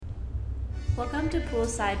Welcome to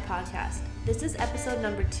Poolside Podcast. This is episode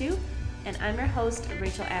number 2, and I'm your host,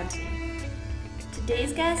 Rachel Anthony.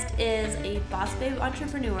 Today's guest is a boss babe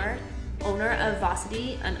entrepreneur, owner of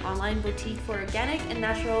Vocity, an online boutique for organic and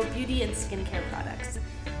natural beauty and skincare products.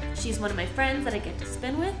 She's one of my friends that I get to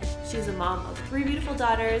spin with. She's a mom of 3 beautiful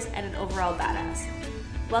daughters and an overall badass.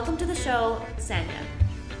 Welcome to the show, Sanya.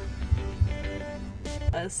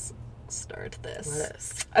 Let's start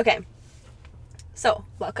this. Okay. So,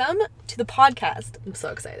 welcome to the podcast. I'm so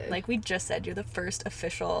excited. Like we just said, you're the first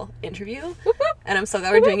official interview. And I'm so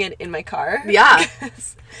glad we're doing it in my car. Yeah.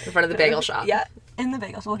 In front of the bagel shop. Yeah. In the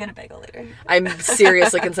bagels. We'll get a bagel later. I'm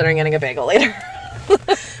seriously considering getting a bagel later.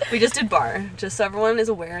 We just did bar. Just so everyone is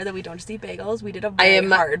aware that we don't just eat bagels. We did a very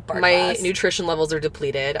hard bar My class. nutrition levels are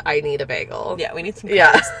depleted. I need a bagel. Yeah, we need some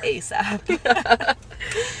carbs ASAP.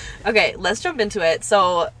 Okay, let's jump into it.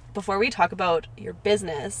 So, before we talk about your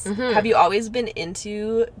business, have you always been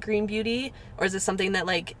into green beauty, or is this something that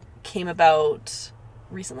like came about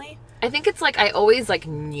recently? I think it's like I always like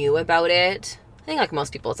knew about it. I think like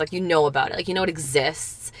most people, it's like you know about it. Like you know it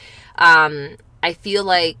exists. I feel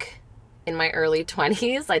like in my early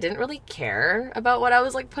 20s, I didn't really care about what I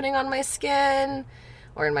was like putting on my skin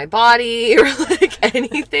or in my body or like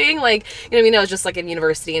anything. Like, you know what I mean? I was just like in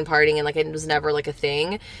university and partying and like it was never like a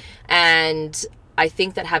thing. And I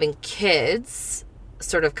think that having kids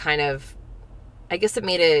sort of kind of, I guess it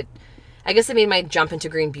made my jump into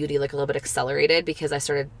green beauty like a little bit accelerated because I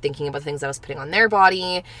started thinking about the things I was putting on their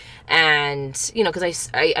body and, you know,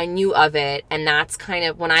 because I knew of it. And that's kind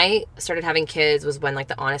of when I started having kids was when like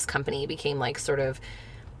the Honest Company became like sort of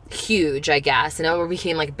huge, I guess, and it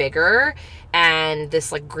became like bigger, and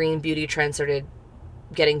this like green beauty trend started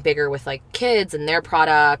getting bigger with like kids and their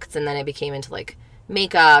products, and then it became into like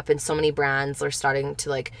makeup, and so many brands are starting to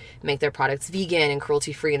like make their products vegan and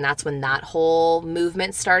cruelty free, and that's when that whole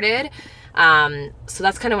movement started. So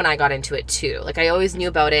that's kind of when I got into it too. Like I always knew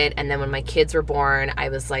about it, and then when my kids were born, I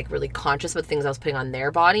was like really conscious about the things I was putting on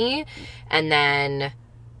their body. And then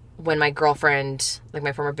when my girlfriend, like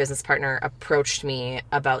my former business partner, approached me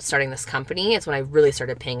about starting this company, it's when I really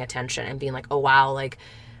started paying attention and being like, oh wow, like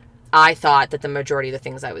I thought that the majority of the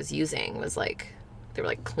things I was using was like, they were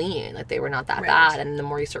like clean, like they were not that bad. And the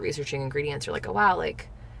more you start researching ingredients, you're like, oh wow, like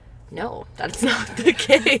no, that's not the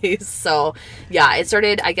case. So yeah, it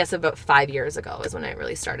started, I guess about 5 years ago is when it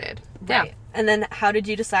really started. Right. Yeah. And then how did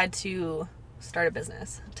you decide to start a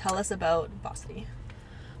business? Tell us about Vocity.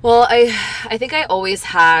 Well, I think I always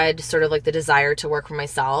had sort of like the desire to work for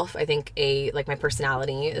myself. I think like my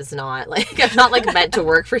personality is not like, I'm not like meant to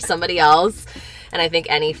work for somebody else. And I think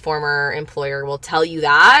any former employer will tell you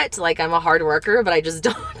that. Like I'm a hard worker, but I just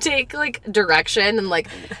don't take like direction, and like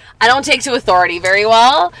I don't take to authority very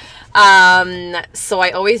well. So I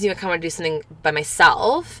always knew I kind of wanted to do something by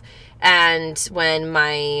myself. And when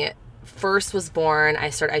my first was born,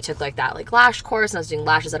 I took like that like lash course, and I was doing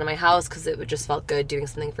lashes out of my house because it just felt good doing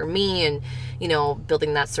something for me, and you know,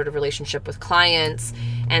 building that sort of relationship with clients.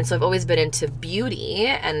 And so I've always been into beauty,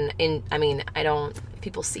 and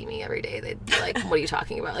people see me every day, they'd be like, what are you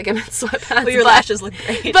talking about? Like I'm in sweatpants. Well, your lashes look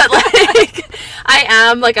great. But like I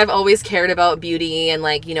am like, I've always cared about beauty, and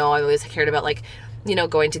like, you know, I've always cared about like, you know,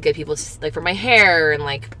 going to good people like for my hair and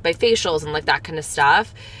like my facials and like that kind of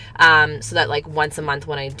stuff. So that like once a month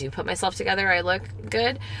when I do put myself together, I look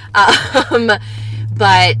good. But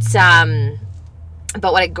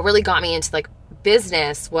what really got me into like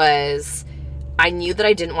business was I knew that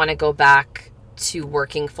I didn't want to go back to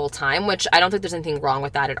working full time, which I don't think there's anything wrong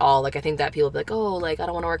with that at all. Like I think that people be like, oh, like I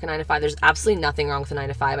don't want to work a 9 to 5. There's absolutely nothing wrong with a 9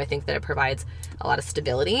 to 5. I think that it provides a lot of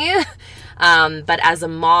stability. But as a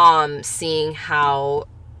mom, seeing how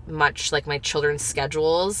much like my children's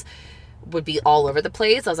schedules would be all over the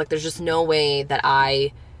place, I was like, there's just no way that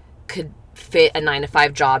I could fit a 9 to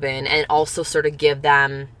 5 job in and also sort of give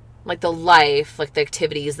them like the life, like the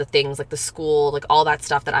activities, the things, like the school, like all that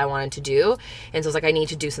stuff that I wanted to do. And so I was like, I need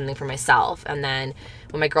to do something for myself. And then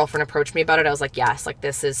when my girlfriend approached me about it, I was like, yes, like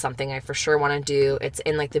this is something I for sure want to do. It's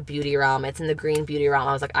in like the beauty realm. It's in the green beauty realm.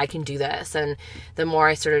 I was like, I can do this. And the more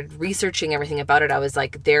I started researching everything about it, I was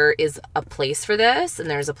like, there is a place for this, and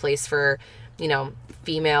there's a place for, you know,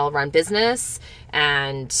 female run business,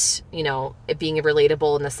 and, you know, it being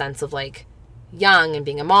relatable in the sense of like young and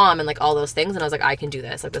being a mom and like all those things. And I was like, I can do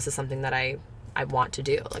this. Like this is something that I want to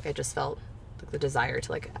do. Like I just felt like the desire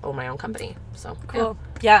to like own my own company. So cool.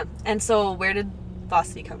 Yeah. And so where did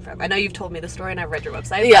Vocity come from? I know you've told me the story and I've read your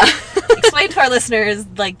website. Yeah. Explain to our listeners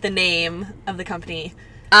like the name of the company.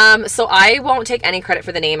 So I won't take any credit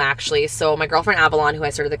for the name, actually. So my girlfriend Avalon, who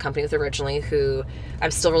I started the company with originally, who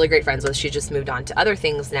I'm still really great friends with, she just moved on to other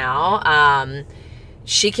things now.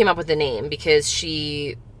 she came up with the name because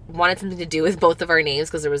she wanted something to do with both of our names,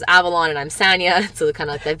 because there was Avalon and I'm Sanya, so kind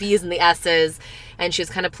of like the V's and the S's, and she was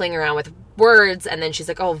kind of playing around with words, and then she's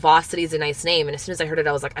like, oh, Vosity is a nice name. And as soon as I heard it,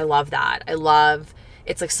 I was like, I love that.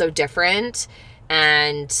 It's like so different.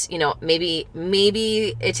 And, you know, maybe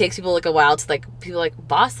it takes people like a while to like, people like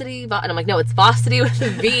Vosity, and I'm like, no, it's Vosity with a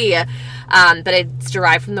V. But it's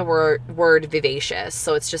derived from the word vivacious.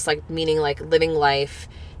 So it's just like meaning like living life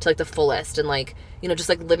to like the fullest, and like, you know, just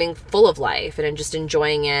like living full of life and just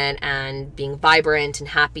enjoying it and being vibrant and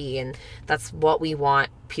happy. And that's what we want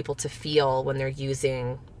people to feel when they're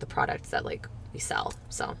using the products that like we sell.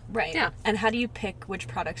 So, right. Yeah. And how do you pick which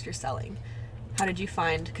products you're selling? How did you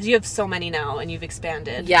find, because you have so many now and you've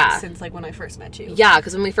expanded since like when I first met you. Yeah,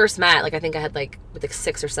 because when we first met, like I think I had like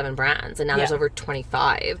 6 or 7 brands, and now there's over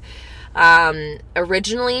 25.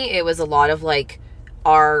 Originally it was a lot of like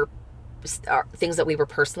our things that we were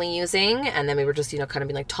personally using, and then we were just, you know, kind of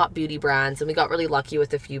being like top beauty brands, and we got really lucky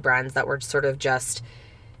with a few brands that were sort of just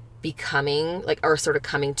becoming like, or sort of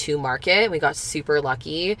coming to market. We got super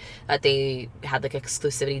lucky that they had like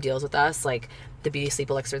exclusivity deals with us, like the Beauty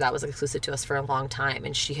Sleep Elixir, that was exclusive to us for a long time,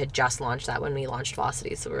 and she had just launched that when we launched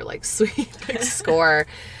Vosity, so we were like, sweet, like, score.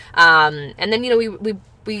 And then, you know,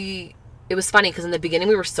 we it was funny because in the beginning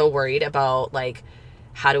we were so worried about like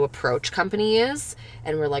how to approach companies,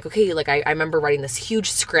 and we're like, okay, like I remember writing this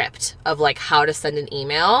huge script of like how to send an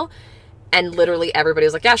email, and literally everybody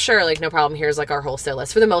was like, yeah, sure, like no problem, here's like our wholesale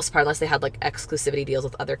list, for the most part, unless they had like exclusivity deals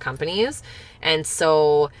with other companies. And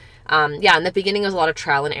so yeah, in the beginning it was a lot of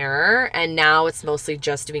trial and error, and now it's mostly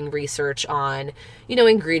just doing research on, you know,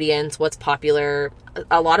 ingredients, what's popular.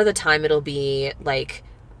 A lot of the time it'll be like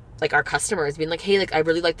our customers being like, hey, like I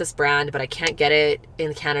really like this brand, but I can't get it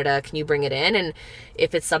in Canada, can you bring it in? And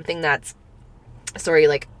if it's something that's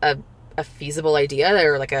like a feasible idea,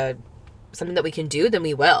 or like something that we can do, then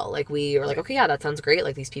we will. Like we are like, okay, yeah, that sounds great,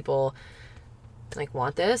 like these people like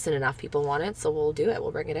want this and enough people want it, so we'll do it,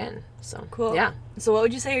 we'll bring it in. So cool. Yeah. So what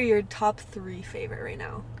would you say are your top 3 favorite right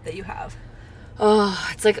now that you have? Oh,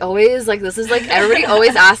 it's like always like, this is like everybody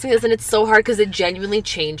always asks me this, and it's so hard because it genuinely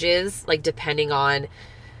changes like depending on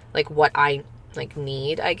like what I like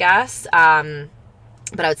need, I guess.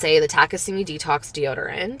 But I would say the Takasumi Detox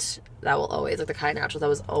deodorant, that will always, like the Kai Natural,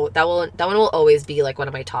 that one will always be like one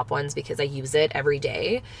of my top ones because I use it every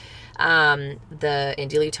day. The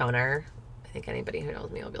Indie toner, I think anybody who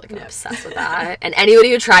knows me will be like, I'm obsessed with that. And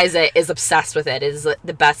anybody who tries it is obsessed with it. It is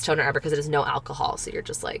the best toner ever because it is no alcohol, so you're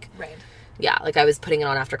just like, right. Yeah, like I was putting it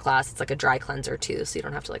on after class. It's like a dry cleanser too, so you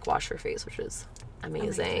don't have to like wash your face, which is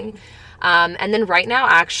amazing. And then right now,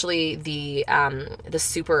 actually, the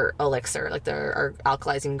super elixir, like our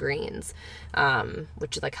alkalizing greens,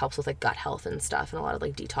 which like helps with like gut health and stuff, and a lot of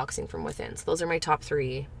like detoxing from within. So those are my top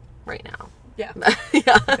 3 right now. Yeah.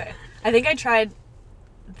 Yeah. Okay. I think I tried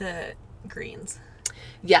the greens.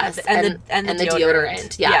 Yes, and the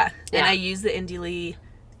deodorant. Yeah. And I use the Indie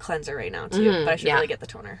cleanser right now too, but I should really get the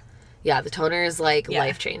toner. Yeah, the toner is like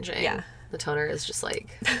life changing. Yeah. The toner is just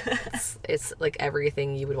like, it's like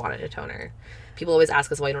everything you would want in a toner. People always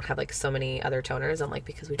ask us why you don't have like so many other toners. I'm like,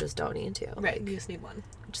 because we just don't need to. Right, like, you just need one.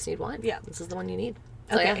 You just need one. Yeah. This is the one you need.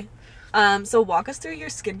 So, okay. Yeah. So walk us through your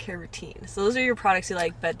skincare routine. So those are your products you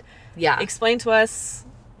like, but explain to us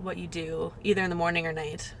what you do either in the morning or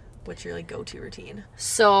night. What's your like go-to routine?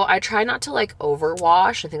 So I try not to like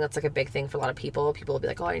overwash. I think that's like a big thing for a lot of people. People will be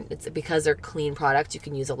like, oh, it's because they're clean products, you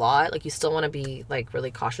can use a lot. Like you still want to be like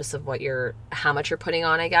really cautious of how much you're putting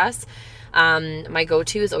on, I guess. My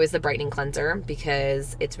go-to is always the brightening cleanser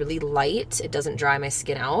because it's really light. It doesn't dry my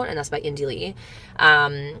skin out, and that's by Indie Lee.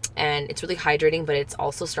 And it's really hydrating, but it's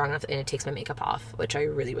also strong enough and it takes my makeup off, which I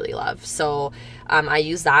really, really love. So I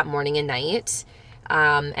use that morning and night.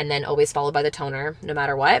 And then always followed by the toner, no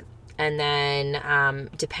matter what. And then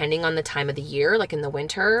depending on the time of the year, like in the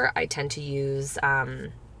winter, I tend to use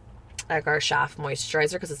like our Shaft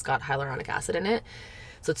moisturizer because it's got hyaluronic acid in it.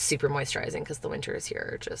 So it's super moisturizing because the winters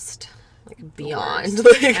here are just like beyond.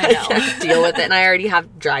 Like, I can't deal with it, and I already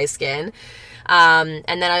have dry skin. And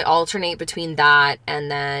then I alternate between that and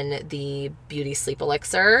then the Beauty Sleep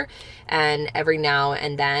Elixir, and every now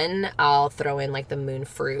and then I'll throw in like the Moon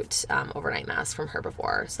Fruit overnight mask from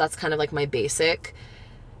Herbivore. So that's kind of like my basic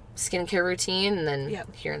skincare routine, and then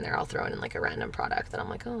here and there I'll throw in like a random product that I'm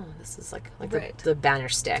like, oh, this is like the banner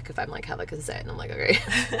stick if I'm like have like a zit, and I'm like, okay,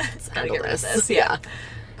 let's handle this. Yeah.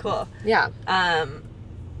 Cool. Yeah.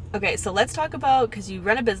 Okay, so let's talk about, because you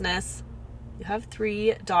run a business. You have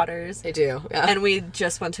 3 daughters. I do, yeah. And we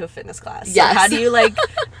just went to a fitness class. Yes. So how do you, like,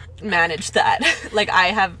 manage that? Like, I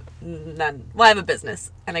have none. Well, I have a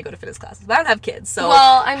business and I go to fitness classes, but I don't have kids. So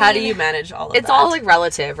Well, I how do mean, you manage all of It's that? all like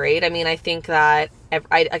relative, right? I mean, I think that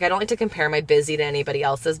I don't like to compare my busy to anybody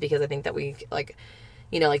else's, because I think that we like,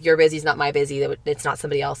 you know, like your busy is not my busy. It's not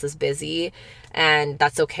somebody else's busy, and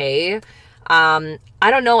that's okay. I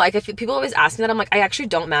don't know. Like, if people always ask me that, I'm like, I actually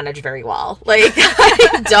don't manage very well. Like,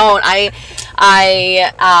 I don't.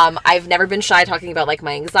 I've never been shy talking about like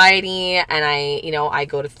my anxiety, and I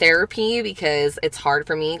go to therapy because it's hard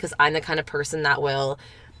for me, because I'm the kind of person that will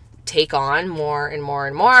take on more and more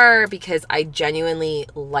and more, because I genuinely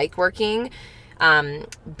like working.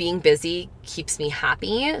 Being busy keeps me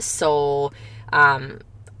happy. So,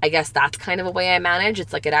 I guess that's kind of a way I manage.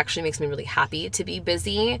 It's like, it actually makes me really happy to be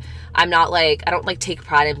busy. I don't like take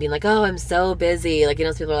pride in being like, oh, I'm so busy. Like, you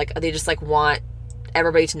know, people are like, they just like want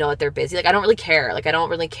everybody to know that they're busy. Like, I don't really care. Like, I don't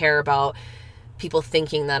really care about people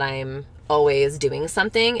thinking that I'm always doing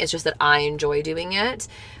something. It's just that I enjoy doing it.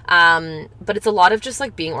 But it's a lot of just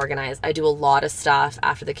like being organized. I do a lot of stuff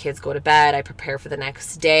after the kids go to bed. I prepare for the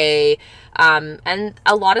next day. And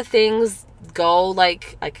a lot of things go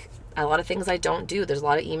like a lot of things I don't do. There's a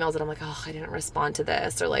lot of emails that I'm like, oh, I didn't respond to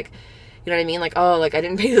this, or like, you know what I mean? Like, oh, like I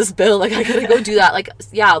didn't pay this bill. Like, I gotta go do that. Like,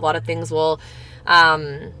 yeah, a lot of things will,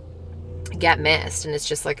 get missed, and it's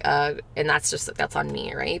just like, and that's on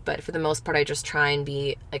me, right? But for the most part, I just try and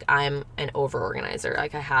be like, I'm an over organizer.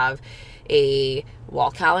 Like, I have a wall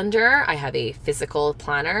calendar, I have a physical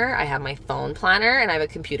planner, I have my phone planner, and I have a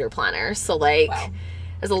computer planner. So like, wow.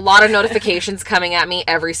 There's a lot of notifications coming at me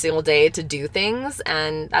every single day to do things,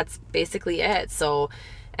 and that's basically it. So,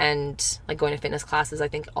 and like going to fitness classes, I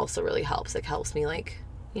think also really helps. It helps me, like,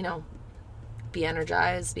 you know, be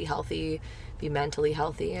energized, be healthy, be mentally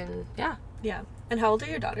healthy, and yeah. Yeah. And how old are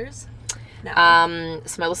your daughters now?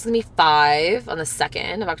 So my littlest is gonna be 5 on the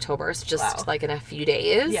 2nd of October, so just like in a few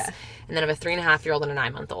days. Yeah. And then I have a 3.5-year-old and a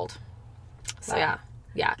 9-month-old. So wow.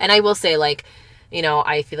 yeah. And I will say, like, you know,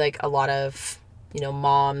 I feel like a lot of, you know,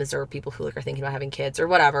 moms or people who like are thinking about having kids or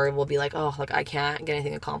whatever will be like, oh, like I can't get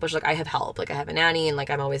anything accomplished. Like, I have help. Like, I have a nanny, and like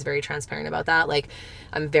I'm always very transparent about that. Like,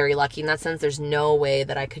 I'm very lucky in that sense. There's no way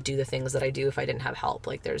that I could do the things that I do if I didn't have help.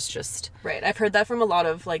 Like, there's just right. I've heard that from a lot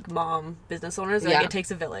of like mom business owners. Like, it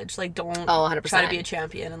takes a village. Like, don't 100%. try to be a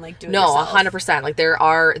champion and like do it no yourself. 100%. Like,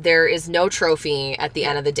 there is no trophy at the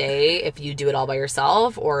end of the day if you do it all by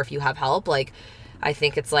yourself or if you have help. Like, I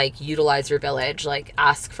think it's like, utilize your village. Like,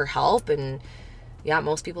 ask for help, and yeah,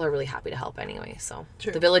 most people are really happy to help anyway. So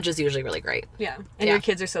True. The village is usually really great. Yeah. And your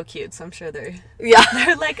kids are so cute, so I'm sure they're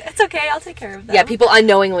like, it's okay, I'll take care of them. Yeah, people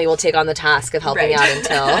unknowingly will take on the task of helping right. out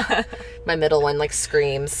until my middle one like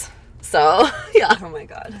screams. So yeah. Oh my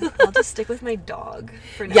god. I'll just stick with my dog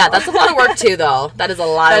for now. Yeah, that's a lot of work too, though. That is a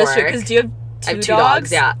lot of work. That is true, because do you have I have 2 2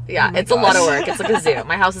 dogs. Yeah. Oh It's a lot of work. It's like a zoo.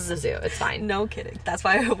 My house is a zoo. It's fine. No kidding. That's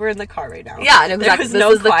why we're in the car right now. Yeah, no, exactly. There's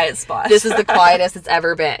no quiet spot. This is the quietest it's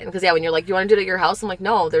ever been. Because yeah, when you're like, you want to do it at your house? I'm like,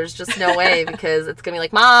 no, there's just no way, because it's gonna be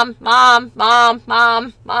like, mom. I'm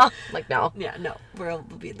like, no. Yeah, no. We'll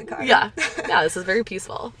be in the car. Yeah. Yeah, this is very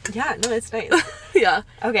peaceful. Yeah, no, it's nice. Yeah.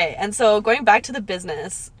 Okay, and so going back to the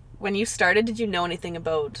business, when you started, did you know anything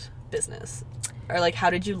about business? Or like,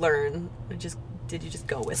 how did you learn? Did you just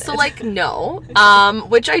go with it? So like, no,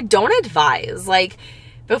 which I don't advise. Like,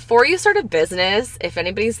 before you start a business, if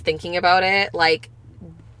anybody's thinking about it, like,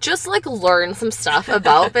 just like learn some stuff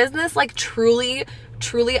about business. Like, truly,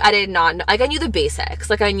 I did not know. Like, I knew the basics.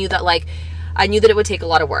 Like, I knew that it would take a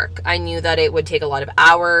lot of work. I knew that it would take a lot of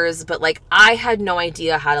hours, but like, I had no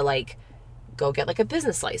idea how to like go get like a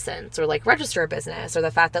business license or like register a business, or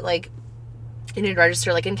the fact that like you need to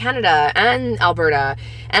register like in Canada and Alberta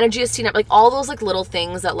and a GST number, like all those like little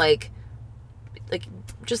things that like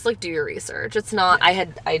just like do your research. It's not, I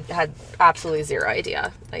had absolutely zero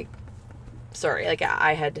idea. Like, sorry, like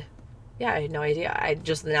I had no idea. I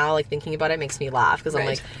just now like thinking about it makes me laugh, because I'm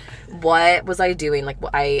like, what was I doing? Like,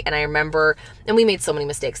 I remember, and we made so many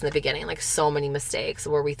mistakes in the beginning, like so many mistakes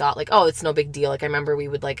where we thought like, oh, it's no big deal. Like, I remember we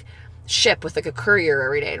would like ship with like a courier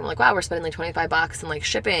every day, and we're like, wow, we're spending like $25 and like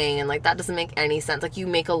shipping, and like that doesn't make any sense. Like, you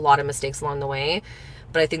make a lot of mistakes along the way,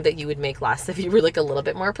 but I think that you would make less if you were like a little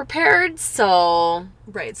bit more prepared. So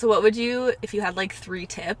right. So what would you, if you had like 3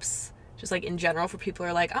 tips, just like in general for people who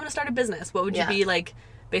are like, I'm gonna start a business, what would you be like,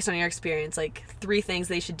 based on your experience, like 3 things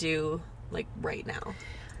they should do like right now?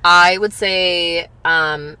 I would say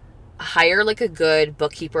hire like a good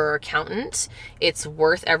bookkeeper or accountant. It's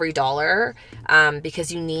worth every dollar,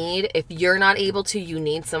 because if you're not able to, you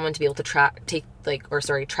need someone to be able to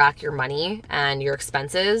track your money and your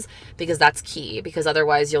expenses, because that's key. Because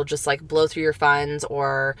otherwise you'll just like blow through your funds,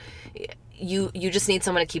 or you just need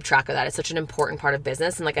someone to keep track of that. It's such an important part of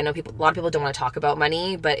business. And like, I know a lot of people don't want to talk about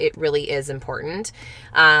money, but it really is important.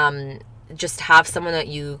 Just have someone that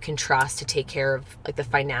you can trust to take care of like the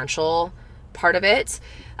financial part of it.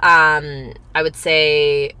 I would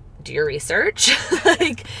say do your research.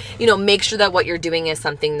 Like, you know, make sure that what you're doing is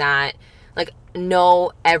something that, like,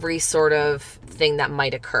 know every sort of thing that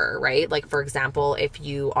might occur, right? Like, for example, if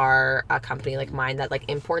you are a company like mine that like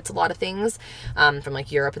imports a lot of things from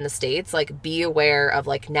like Europe and the States, like be aware of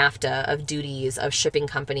like NAFTA, of duties, of shipping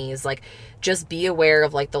companies, like just be aware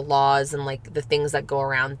of like the laws and like the things that go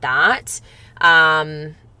around that.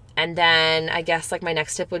 And then I guess like my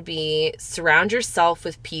next tip would be surround yourself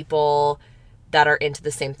with people that are into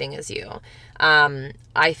the same thing as you.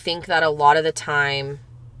 I think that a lot of the time,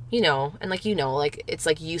 you know, and like, you know, like it's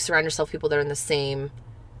like you surround yourself with people that are in the same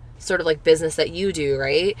sort of like business that you do,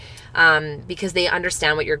 right? Because they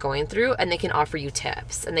understand what you're going through and they can offer you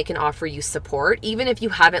tips and they can offer you support. Even if you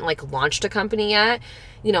haven't like launched a company yet,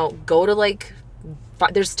 you know, go to like,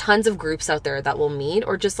 there's tons of groups out there that will meet,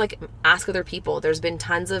 or just like ask other people. There's been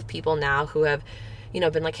tons of people now who have, you know,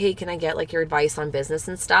 been like, hey, can I get like your advice on business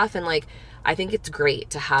and stuff? And like, I think it's great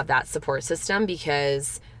to have that support system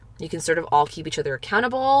because you can sort of all keep each other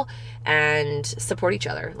accountable and support each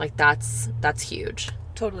other. Like that's huge.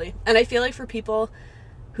 Totally. And I feel like for people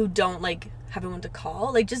who don't like have anyone to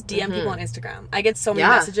call, like just DM people on Instagram. I get so many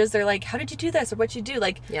messages. They're like, how did you do this? Or what'd you do?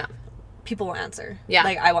 Like, people will answer. Yeah.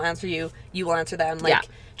 Like I will answer you. You will answer them. Like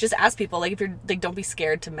just ask people. Like if you're like, don't be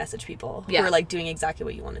scared to message people who are like doing exactly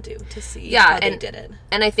what you want to do to see how they did it.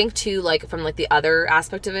 And I think too, like from like the other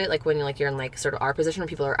aspect of it, like when you're in like sort of our position where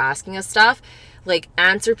people are asking us stuff, like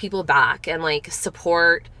answer people back and like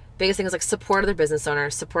support. Biggest thing is like support other business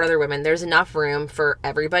owners, support other women. There's enough room for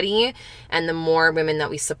everybody, and the more women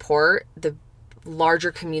that we support, the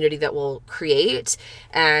larger community that will create,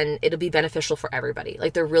 and it'll be beneficial for everybody.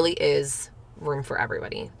 Like there really is room for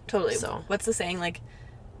everybody. Totally. So what's the saying? Like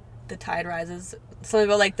the tide rises. Something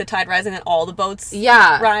about like the tide rising and all the boats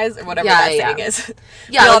rise, or whatever that saying is.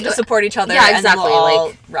 Yeah, we'll have to support each other. Yeah, exactly. And then we'll all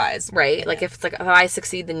like rise. Right. Like if it's like if I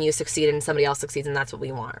succeed, then you succeed, and somebody else succeeds, and that's what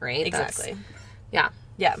we want, right? Exactly. Yeah.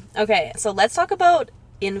 Yeah. Okay. So let's talk about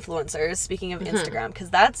influencers. Speaking of Instagram,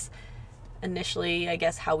 because that's initially, I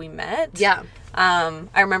guess, how we met. Yeah.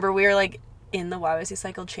 I remember we were like in the YYC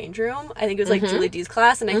Cycle change room. I think it was like Julie D's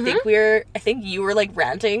class, and I think you were like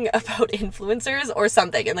ranting about influencers or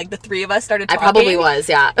something, and like the three of us started talking. I probably was,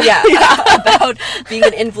 yeah. About being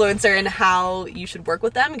an influencer and how you should work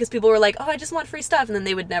with them, because people were like, oh, I just want free stuff, and then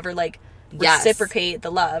they would never like reciprocate the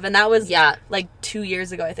love. And that was like 2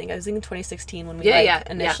 years ago, I think. I was in 2016 when we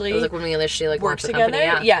initially it was like when we initially like worked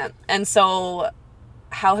together. And so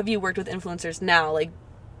how have you worked with influencers now, like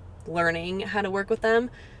learning how to work with them?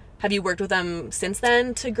 Have you worked with them since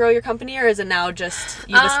then to grow your company, or is it now just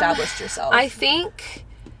you've established yourself? I think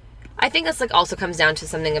this like also comes down to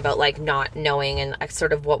something about like not knowing and like,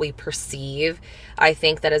 sort of what we perceive. I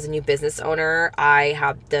think that as a new business owner, I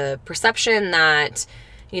have the perception that,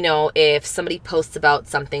 you know, if somebody posts about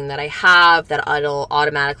something that I have, that it'll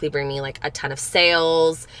automatically bring me like a ton of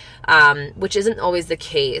sales, which isn't always the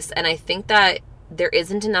case. And I think that there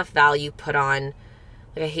isn't enough value put on,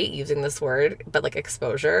 like, I hate using this word, but like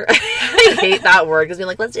exposure. I hate that word because we're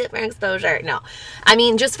like, let's do it for exposure. No, I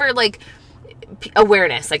mean, just for like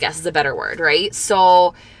awareness, I guess is a better word, right?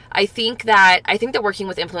 So I think that working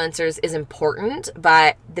with influencers is important,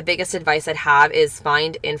 but the biggest advice I'd have is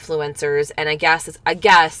find influencers. And I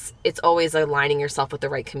guess it's always aligning yourself with the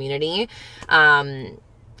right community. Find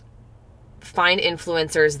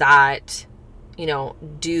influencers that, you know,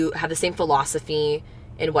 do have the same philosophy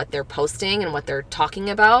in what they're posting and what they're talking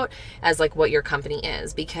about as like what your company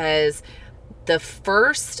is. Because I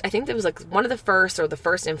think there was like one of the first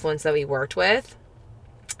influence that we worked with,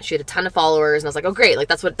 she had a ton of followers, and I was like, oh great, like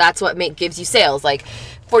that's what gives you sales, like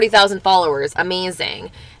 40,000 followers,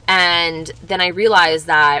 amazing. And then I realized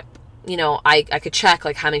that, you know, I could check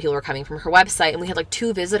like how many people were coming from her website, and we had like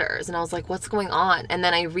 2 visitors, and I was like, what's going on? And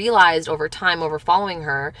then I realized over time, over following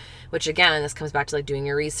her, which again, this comes back to like doing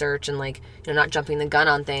your research and like, you know, not jumping the gun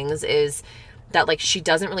on things, is that like she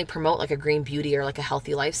doesn't really promote like a green beauty or like a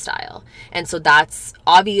healthy lifestyle. And so that's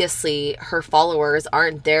obviously her followers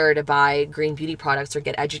aren't there to buy green beauty products or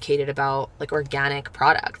get educated about like organic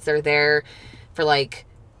products. They're there for like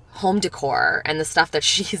home decor and the stuff that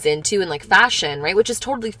she's into and like fashion, right? Which is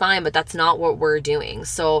totally fine, but that's not what we're doing.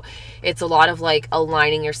 So it's a lot of like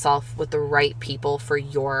aligning yourself with the right people for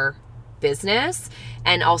your business,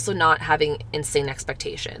 and also not having insane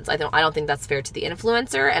expectations. I don't think that's fair to the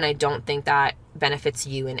influencer, and I don't think that benefits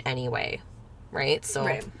you in any way, right? So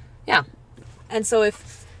yeah. And so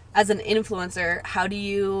if as an influencer,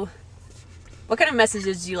 what kind of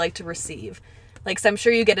messages do you like to receive? Like, so I'm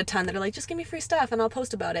sure you get a ton that are like, just give me free stuff and I'll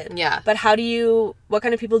post about it. Yeah. But what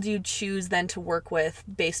kind of people do you choose then to work with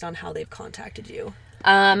based on how they've contacted you?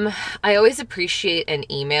 I always appreciate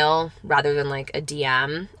an email rather than like a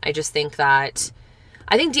DM. I just think that,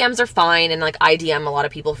 I think DMs are fine, and like I DM a lot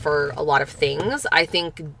of people for a lot of things. I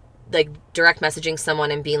think like direct messaging someone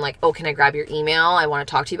and being like, oh, can I grab your email? I want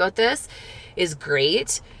to talk to you about this is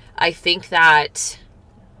great. I think that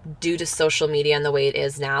due to social media and the way it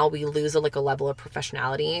is now, we lose a level of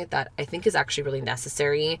professionality that I think is actually really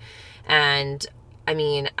necessary. And I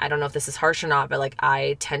mean, I don't know if this is harsh or not, but like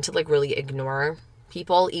I tend to like really ignore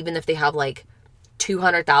people, even if they have like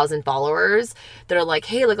 200,000 followers that are like,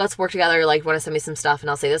 hey, like let's work together, like want to send me some stuff and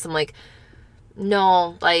I'll say this. I'm like,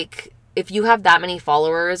 no, like if you have that many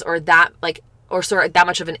followers or that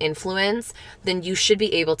much of an influence, then you should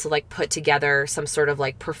be able to like put together some sort of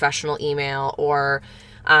like professional email or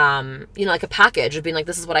like a package of being like,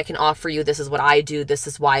 this is what I can offer you, this is what I do, this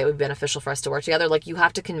is why it would be beneficial for us to work together. Like you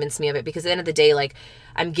have to convince me of it, because at the end of the day, like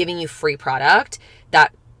I'm giving you free product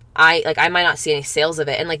that I might not see any sales of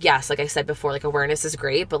it. And like, yes, like I said before, like awareness is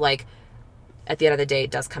great, but like at the end of the day,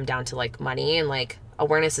 it does come down to like money, and like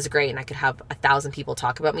awareness is great and I could have 1,000 people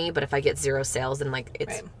talk about me, but if I get 0 sales, then like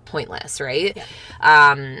it's pointless. Right.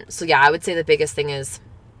 Yeah. So yeah, I would say the biggest thing is,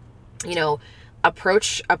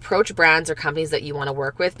 approach brands or companies that you want to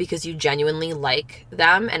work with because you genuinely like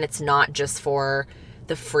them, and it's not just for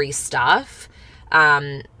the free stuff.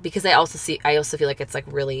 Because I also feel like it's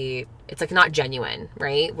like not genuine,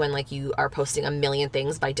 right? When like you are posting a million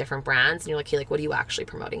things by different brands and you're like, hey, like what are you actually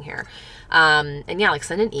promoting here? And yeah, like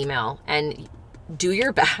send an email and do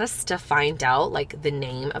your best to find out like the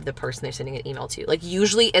name of the person they're sending an email to. Like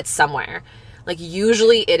usually it's somewhere. Like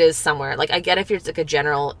usually it is somewhere. Like I get if it's like a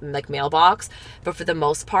general like mailbox, but for the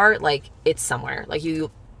most part, like it's somewhere. Like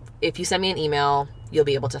if you send me an email, you'll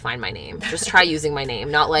be able to find my name. Just try using my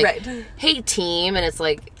name, not like, hey team, and it's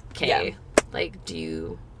like, okay, like do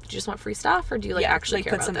you just want free stuff or do you like actually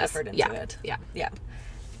care put about some this? effort into it? Yeah.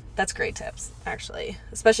 That's great tips, actually,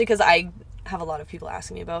 especially because I have a lot of people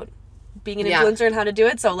asking me about being an influencer and how to do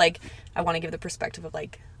it. So like I want to give the perspective of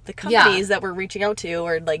like the companies that we're reaching out to,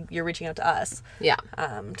 or like you're reaching out to us,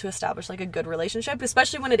 to establish like a good relationship,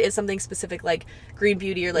 especially when it is something specific like green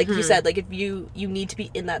beauty, or like you said, like if you need to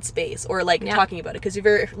be in that space or like talking about it, because if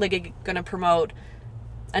you're like gonna promote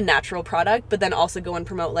a natural product but then also go and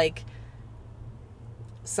promote like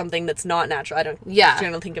something that's not natural, I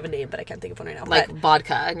don't think of a name, but I can't think of one right now, like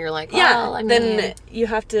vodka, and you're like, well, I mean, then you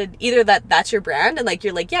have to either that's your brand and like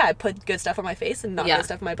you're like, I put good stuff on my face and not good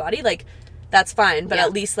stuff on my body, like that's fine, but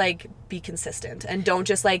at least like be consistent and don't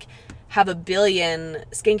just like have a billion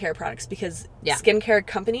skincare products, because skincare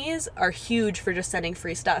companies are huge for just sending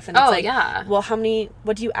free stuff, and it's well,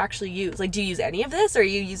 what do you actually use? Like, do you use any of this, or are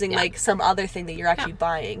you using like some other thing that you're actually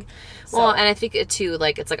buying? So. Well, and I think it too,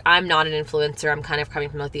 like it's like I'm not an influencer, I'm kind of coming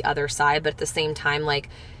from like the other side, but at the same time, like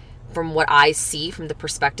from what I see from the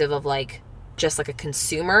perspective of like just like a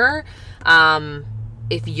consumer,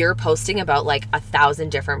 if you're posting about like 1,000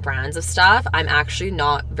 different brands of stuff, I'm actually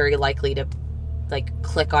not very likely to like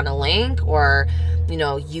click on a link or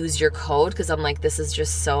use your code, because I'm like, this is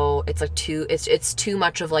just so, it's like it's too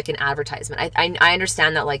much of like an advertisement. I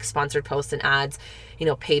understand that like sponsored posts and ads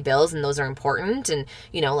pay bills, and those are important, and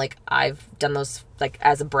like I've done those like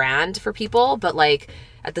as a brand for people, but like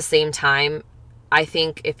at the same time, I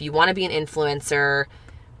think if you want to be an influencer,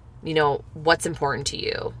 what's important to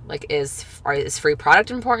you? Like, is free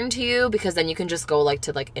product important to you? Because then you can just go like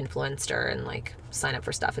to like Influenster and like sign up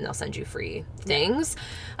for stuff and they'll send you free things.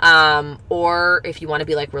 Or if you want to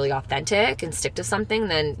be like really authentic and stick to something,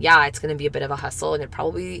 then it's going to be a bit of a hustle and it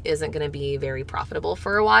probably isn't going to be very profitable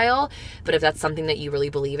for a while. But if that's something that you really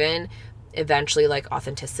believe in, eventually like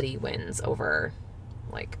authenticity wins over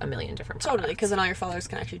like a million different products. Totally, because then all your followers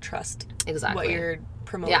can actually trust what you're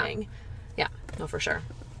promoting. Yeah, no, for sure.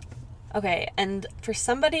 Okay, and for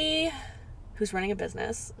somebody who's running a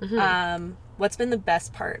business, what's been the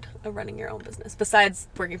best part of running your own business besides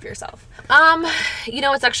working for yourself?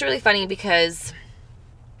 It's actually really funny because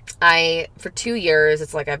for 2 years,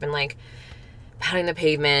 it's like I've been like pounding the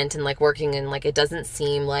pavement and like working, and like it doesn't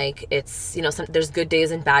seem like it's, there's good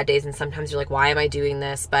days and bad days, and sometimes you're like, why am I doing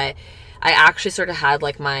this? But I actually sort of had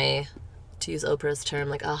like my, to use Oprah's term,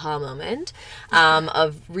 like aha moment,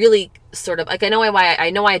 of really sort of like, I know why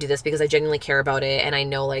I do this, because I genuinely care about it, and I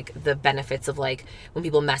know like the benefits of like when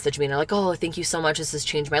people message me and they're like, oh, thank you so much, this has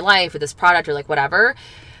changed my life, or this product, or like whatever.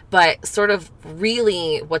 But sort of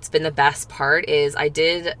really what's been the best part is I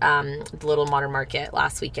did the Little Modern Market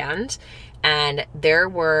last weekend, and there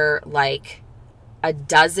were like a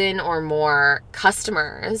dozen or more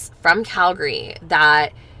customers from Calgary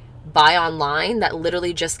that buy online that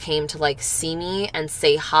literally just came to like see me and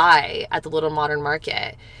say hi at the Little Modern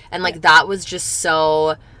Market. And like that was just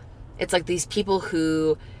so, it's like these people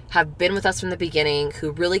who have been with us from the beginning,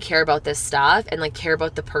 who really care about this stuff and like care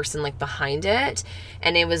about the person like behind it.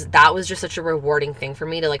 And that was just such a rewarding thing for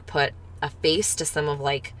me to like put a face to some of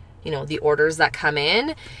like, you know, the orders that come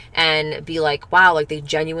in and be like, wow, like they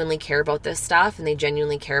genuinely care about this stuff, and they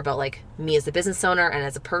genuinely care about like me as a business owner and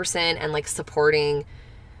as a person, and like supporting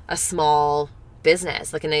a small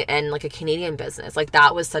business, like and like a Canadian business. Like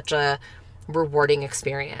that was such a rewarding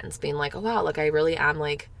experience, being like, oh wow, like I really am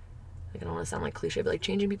like I don't want to sound like cliche, but like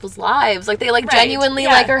changing people's lives. Like they like genuinely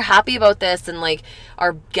like are happy about this and like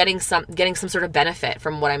are getting some sort of benefit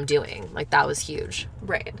from what I'm doing. Like that was huge.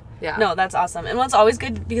 Right. Yeah. No, that's awesome. And what's always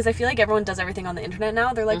good, because I feel like everyone does everything on the internet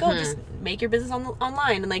now. They're like, oh, just make your business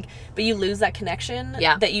online, and like, but you lose that connection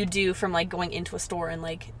that you do from like going into a store and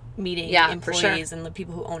like meeting employees and the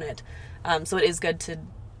people who own it. So it is good to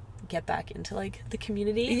get back into like the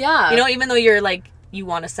community. Yeah. You know, even though you're like, you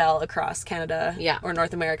want to sell across Canada or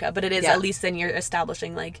North America, but it is at least then you're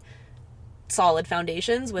establishing like solid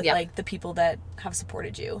foundations with like the people that have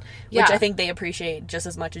supported you, which I think they appreciate just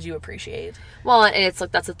as much as you appreciate. Well, and it's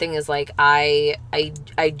like, that's the thing is like, I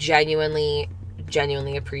genuinely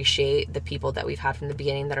appreciate the people that we've had from the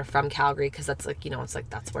beginning that are from Calgary, because that's like, you know, it's like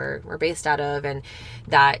that's where we're based out of, and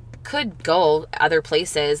that could go other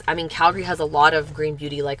places. I mean, Calgary has a lot of Green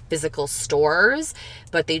Beauty like physical stores,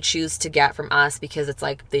 but they choose to get from us because it's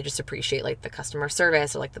like they just appreciate like the customer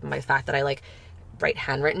service, or like my fact that I like write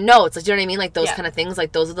handwritten notes. Like, do you know what I mean? Like those kind of things.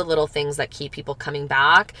 Like those are the little things that keep people coming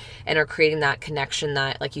back and are creating that connection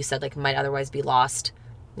that, like you said, like might otherwise be lost,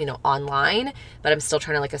 you know, online. But I'm still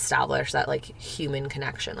trying to like establish that like human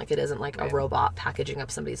connection. Like it isn't like a robot packaging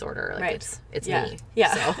up somebody's order. Like it's me.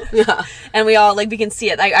 Yeah. So, yeah. And we all like, we can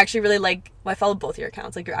see it. I actually really like, well, I follow both your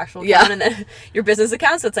accounts, like your actual account and then your business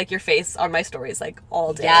account. So it's like your face on my stories like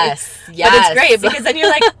all day. Yes. But it's great because then you're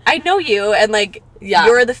like, I know you, and like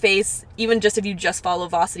you're the face, even just if you just follow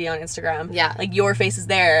Vocity on Instagram. Yeah. Like your face is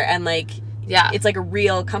there, and like it's like a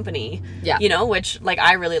real company. Yeah. You know, which like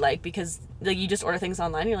I really like, because like you just order things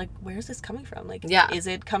online and you're like, where is this coming from? Like, is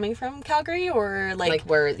it coming from Calgary or like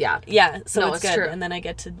where? Yeah. So no, it's good. True. And then I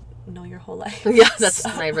get to know your whole life. Yeah, that's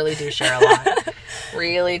I really do share a lot.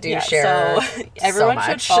 Really do share. So everyone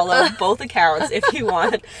should follow both accounts if you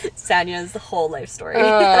want Sanya's whole life story.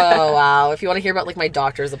 Oh wow! If you want to hear about like my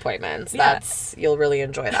doctor's appointments, you'll really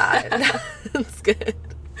enjoy that. That's good.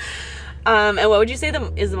 And what would you say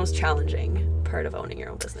is the most challenging part of owning your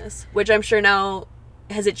own business? Which I'm sure now,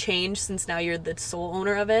 has it changed since now you're the sole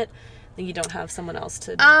owner of it? Like you don't have someone else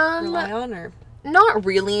to rely on, or? Not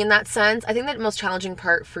really in that sense. I think that the most challenging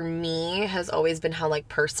part for me has always been how like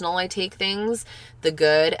personal I take things, the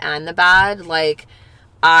good and the bad. Like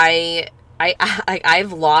I've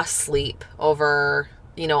lost sleep over,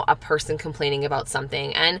 you know, a person complaining about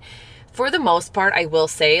something. And for the most part, I will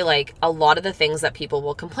say like a lot of the things that people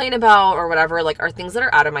will complain about or whatever, like are things that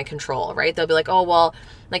are out of my control, right? They'll be like, oh, well,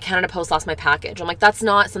 like Canada Post lost my package. I'm like, that's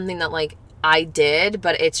not something that like I did,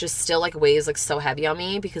 but it's just still like weighs like so heavy on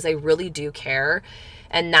me because I really do care.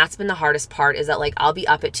 And that's been the hardest part, is that like I'll be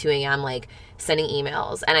up at 2 a.m. like sending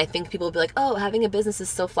emails, and I think people will be like, oh, having a business is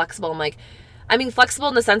so flexible. I'm like, I mean, flexible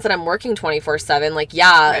in the sense that I'm working 24/7. Like,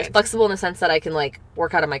 flexible in the sense that I can like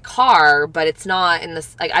work out of my car, but it's not in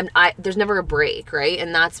this like there's never a break, right?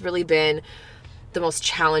 And that's really been the most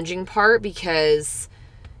challenging part, because,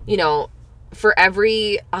 you know, for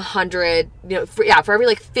every 100, you know, for every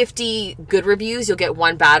like 50 good reviews, you'll get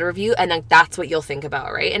one bad review, and like that's what you'll think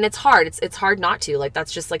about, right? And it's hard. It's hard not to. Like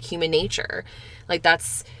that's just like human nature. Like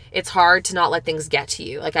it's hard to not let things get to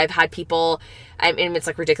you. Like I've had people, I mean, it's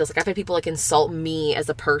like ridiculous. Like I've had people like insult me as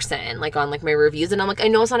a person, like on like my reviews, and I'm like, I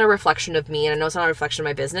know it's not a reflection of me, and I know it's not a reflection of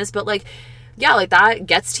my business, but like, yeah, like that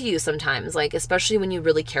gets to you sometimes, like especially when you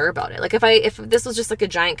really care about it. Like if this was just like a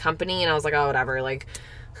giant company and I was like, oh, whatever, like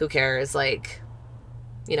who cares, like,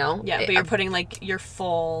 you know? Yeah, but you're putting like your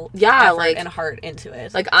full effort like, and heart into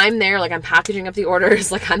it. Like I'm there, like I'm packaging up the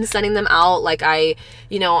orders, like I'm sending them out, like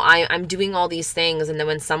I'm doing all these things, and then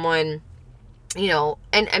when someone, you know,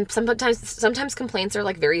 and sometimes complaints are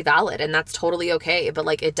like very valid, and that's totally okay, but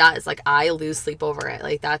like it does, like I lose sleep over it.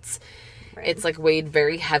 Like that's it's like weighed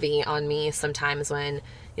very heavy on me sometimes when,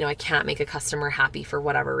 you know, I can't make a customer happy for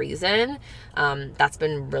whatever reason. That's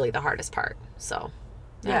been really the hardest part. So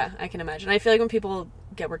yeah, I can imagine. I feel like when people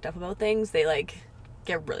get worked up about things, they like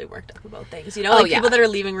get really worked up about things. You know, like people that are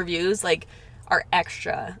leaving reviews like are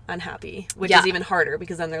extra unhappy, which is even harder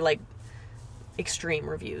because then they're like extreme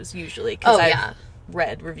reviews usually. Because I've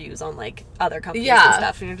read reviews on like other companies and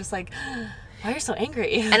stuff, and you're just like, why are you so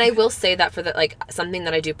angry? And I will say that for the like something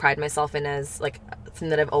that I do pride myself in as like something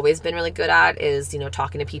that I've always been really good at is, you know,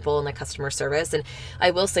 talking to people and like customer service. And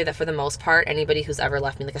I will say that for the most part, anybody who's ever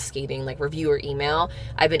left me like a scathing like review or email,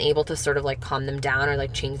 I've been able to sort of like calm them down or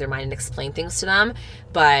like change their mind and explain things to them.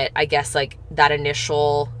 But I guess like that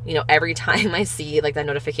initial, you know, every time I see like that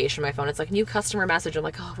notification on my phone, it's like new customer message. I'm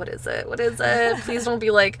like, oh, what is it? What is it? Please don't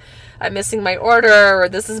be like, I'm missing my order or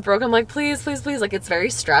this is broken. I'm like, please, please, please. Like, it's very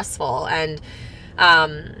stressful. And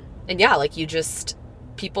yeah, like you just,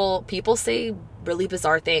 people say really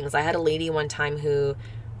bizarre things. I had a lady one time who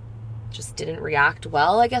just didn't react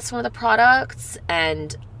well, I guess, to one of the products.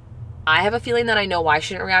 And I have a feeling that I know why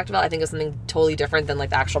she didn't react well. I think it's something totally different than like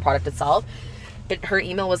the actual product itself. But her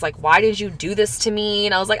email was like, why did you do this to me?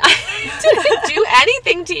 And I was like, I didn't do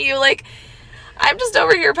anything to you. Like, I'm just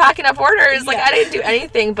over here packing up orders. Like, I didn't do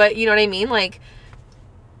anything. But you know what I mean? Like,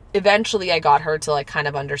 eventually I got her to like kind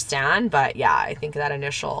of understand. But yeah, I think that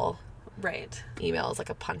initial email is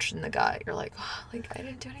like a punch in the gut. You're like, oh, like I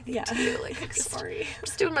didn't do anything to you. Like, I'm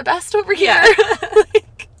just doing my best over here.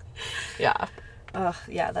 Like, yeah. Oh,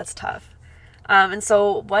 yeah, that's tough. And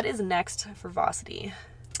so what is next for Vocity?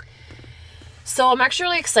 So I'm actually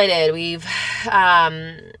really excited. We've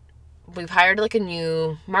hired like a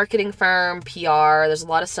new marketing firm, PR. There's a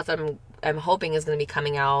lot of stuff that I'm hoping is going to be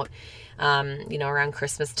coming out, you know, around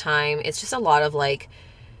Christmas time. It's just a lot of like,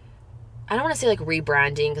 I don't want to say like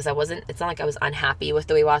rebranding because it's not like I was unhappy with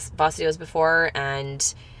the way Vocity was before. And,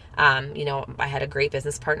 you know, I had a great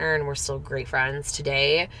business partner and we're still great friends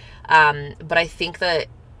today. But I think that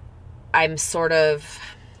I'm sort of,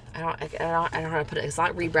 I don't know how to put it. It's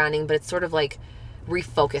not rebranding, but it's sort of like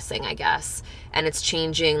refocusing, I guess. And it's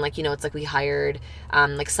changing, like, you know, it's like we hired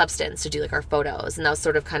like Substance to do like our photos, and that was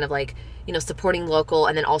sort of kind of like, you know, supporting local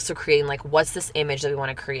and then also creating like, what's this image that we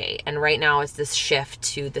want to create? And right now it's this shift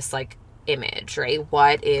to this like image, right?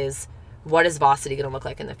 What is Vocity going to look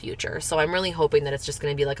like in the future? So I'm really hoping that it's just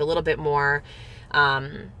going to be like a little bit more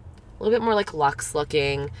like luxe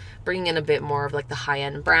looking, bringing in a bit more of like the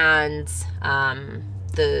high-end brands,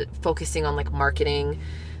 the focusing on like marketing,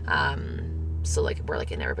 so like we're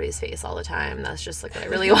like in everybody's face all the time. That's just like what I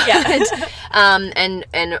really want.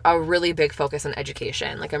 And a really big focus on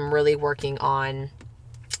education. Like I'm really working on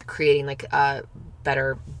creating like a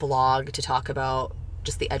better blog to talk about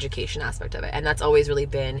just the education aspect of it. And that's always really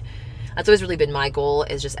been my goal,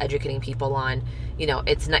 is just educating people on, you know,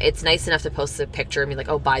 it's nice enough to post a picture and be like,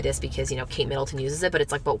 oh, buy this because, you know, Kate Middleton uses it, but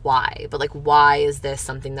it's like, but why? But like, why is this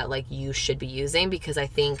something that like you should be using? Because I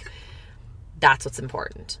think that's what's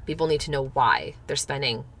important. People need to know why they're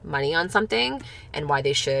spending money on something and why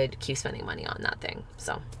they should keep spending money on that thing.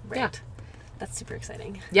 So, yeah. That's super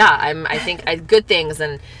exciting. Yeah, I think good things,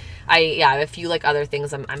 and I have a few like other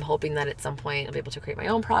things. I'm hoping that at some point I'll be able to create my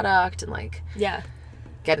own product and like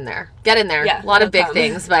get in there. Yeah, a lot of big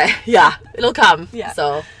things, but yeah, it'll come. Yeah.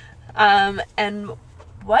 So, and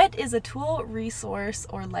what is a tool, resource,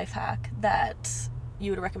 or life hack that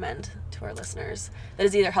you would recommend to our listeners that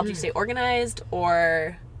has either helped you stay organized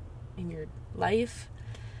or in your life?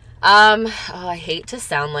 I hate to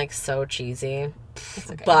sound like so cheesy,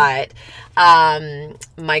 okay, but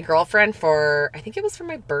my girlfriend, I think it was for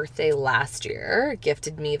my birthday last year,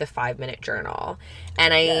 gifted me the 5-minute journal.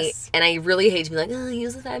 And I really hate to be like, oh,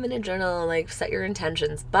 use the 5-minute journal, like set your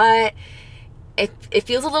intentions, but it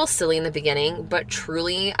feels a little silly in the beginning, but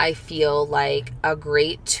truly I feel like a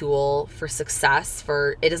great tool for success.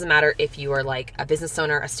 It doesn't matter if you are like a business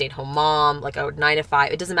owner, a stay-at-home mom, like a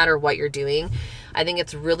 9-to-5, it doesn't matter what you're doing. I think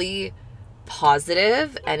it's really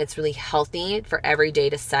positive and it's really healthy for every day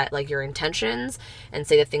to set like your intentions and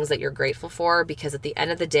say the things that you're grateful for, because at the end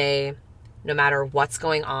of the day, no matter what's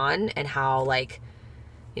going on and how like,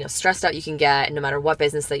 you know, stressed out you can get, and no matter what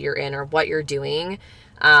business that you're in or what you're doing,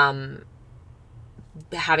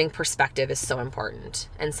 having perspective is so important.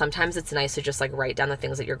 And sometimes it's nice to just like write down the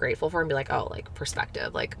things that you're grateful for and be like, oh, like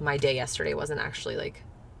perspective, like my day yesterday wasn't actually like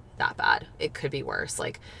that bad. It could be worse.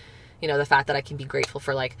 Like, you know, the fact that I can be grateful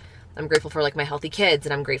for like, I'm grateful for like my healthy kids,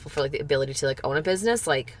 and I'm grateful for like the ability to like own a business.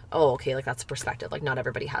 Like, oh, okay, like that's a perspective. Like not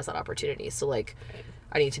everybody has that opportunity. So like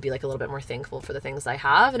I need to be like a little bit more thankful for the things I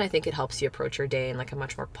have. And I think it helps you approach your day in like a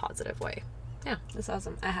much more positive way. Yeah. That's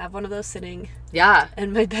awesome. I have one of those sitting Yeah.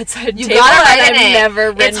 in my bedside You table. gotta write and in I've it.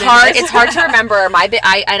 never written It's hard. in it. It's hard to remember.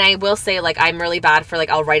 I will say, like, I'm really bad for, like,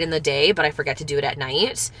 I'll write in the day, but I forget to do it at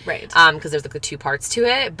night. Right. Because there's like the 2 parts to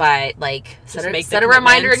it. But like, make set the a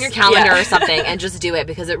reminder in commitments. your calendar Yeah. or something, and just do it,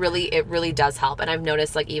 because it really does help. And I've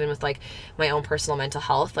noticed, like, even with like my own personal mental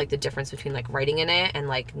health, like the difference between like writing in it and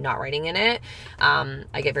like not writing in it.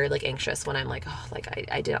 I get very like anxious when I'm like, oh, like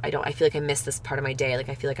I feel like I missed this part of my day. Like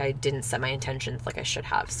I feel like I didn't set my intentions like I should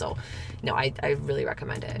have. So no, I really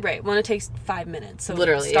recommend it. Right. Well, it takes 5 minutes. So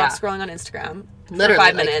Literally, stop yeah. scrolling on Instagram. Literally, for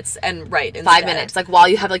 5 like, minutes and write instead. 5 minutes, like while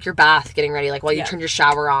you have like your bath getting ready, like while you Yeah. turn your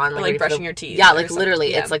shower on, like ready for brushing your teeth Yeah, or like something.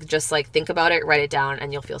 literally, Yeah. it's like just like think about it, write it down,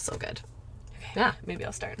 and you'll feel so good. Yeah, Maybe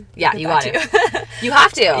I'll start. yeah, with you that got too. to. You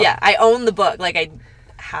have to. Yeah, I own the book. Like, I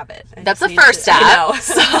have it. I That's just the need first to- step. I know.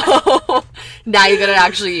 So now you gotta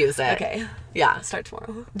actually use it. Okay. Yeah. I'll start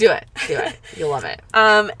tomorrow. Do it. Do it. You'll love it.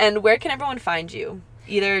 And where can everyone find you?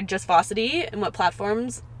 Either just Vosity and what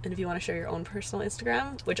platforms, and if you want to share your own personal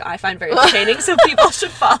Instagram, which I find very entertaining, so people should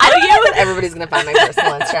follow I don't know you. if everybody's gonna find my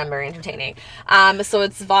personal Instagram very entertaining. So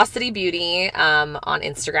it's Vosity Beauty on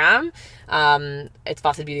Instagram. It's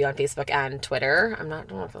Vosity Beauty on Facebook and Twitter. I don't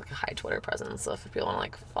have like a high Twitter presence, so if people want to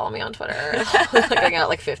like follow me on Twitter, like I got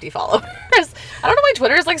like 50 followers. I don't know why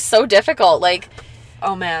Twitter is like so difficult. Like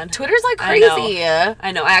Oh man, Twitter's like I know. crazy.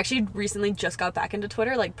 I know. I actually recently just got back into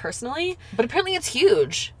Twitter, like personally. But apparently it's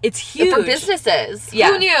huge. It's huge For businesses. Yeah.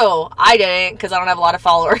 Who knew? I didn't, because I don't have a lot of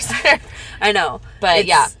followers there. I know, But, it's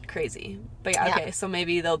yeah. crazy. But yeah, Yeah. okay. So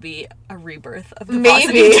maybe there'll be a rebirth of the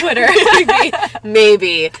Maybe. Vosity Twitter. Maybe.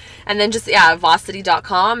 Maybe. And then just, yeah,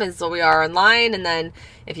 Vosity.com is what we are online. And then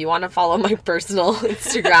if you want to follow my personal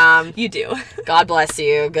Instagram, You do. God bless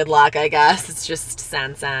you. Good luck, I guess. It's just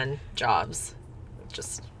Sansan Jobs.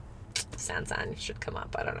 Just Sansan should come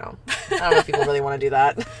up. I don't know. I don't know if people really want to do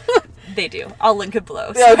that. They do. I'll link it below.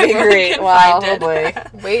 Okay, everyone great. can Wow, find oh it.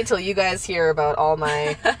 boy. Wait till you guys hear about all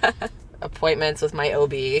my appointments with my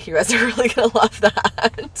OB. You guys are really going to love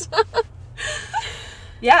that.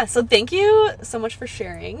 Yeah, so thank you so much for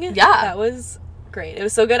sharing. Yeah. That was great. It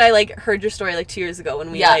was so good. I like heard your story like 2 years ago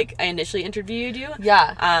when we Yeah. like I initially interviewed you.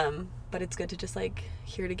 Yeah. But it's good to just like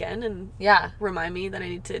hear it again and Yeah. remind me that I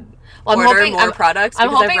need to Well, order more products I'm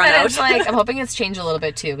because hoping I've run that out. it's like I'm hoping it's changed a little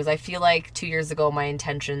bit too, because I feel like 2 years ago my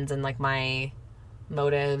intentions and like my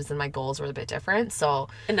motives and my goals were a bit different. So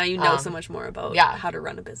and now you know so much more about yeah. how to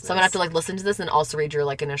run a business. I'm gonna have to like listen to this and also read your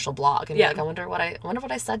like initial blog and be Yeah. like, I wonder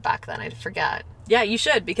what I said back then. I forget. Yeah, you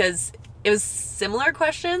should, because it was similar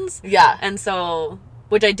questions. Yeah. And so,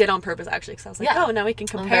 which I did on purpose actually, because I was like, Yeah. oh, now we can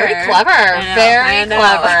compare. Very clever. I know, Very I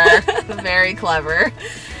know. clever. Very clever.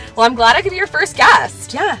 Well, I'm glad I could be your first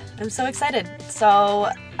guest. Yeah, I'm so excited. So,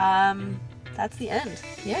 that's the end.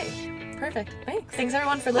 Yay. Perfect. Thanks. Thanks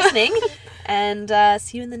everyone for listening, and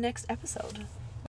see you in the next episode.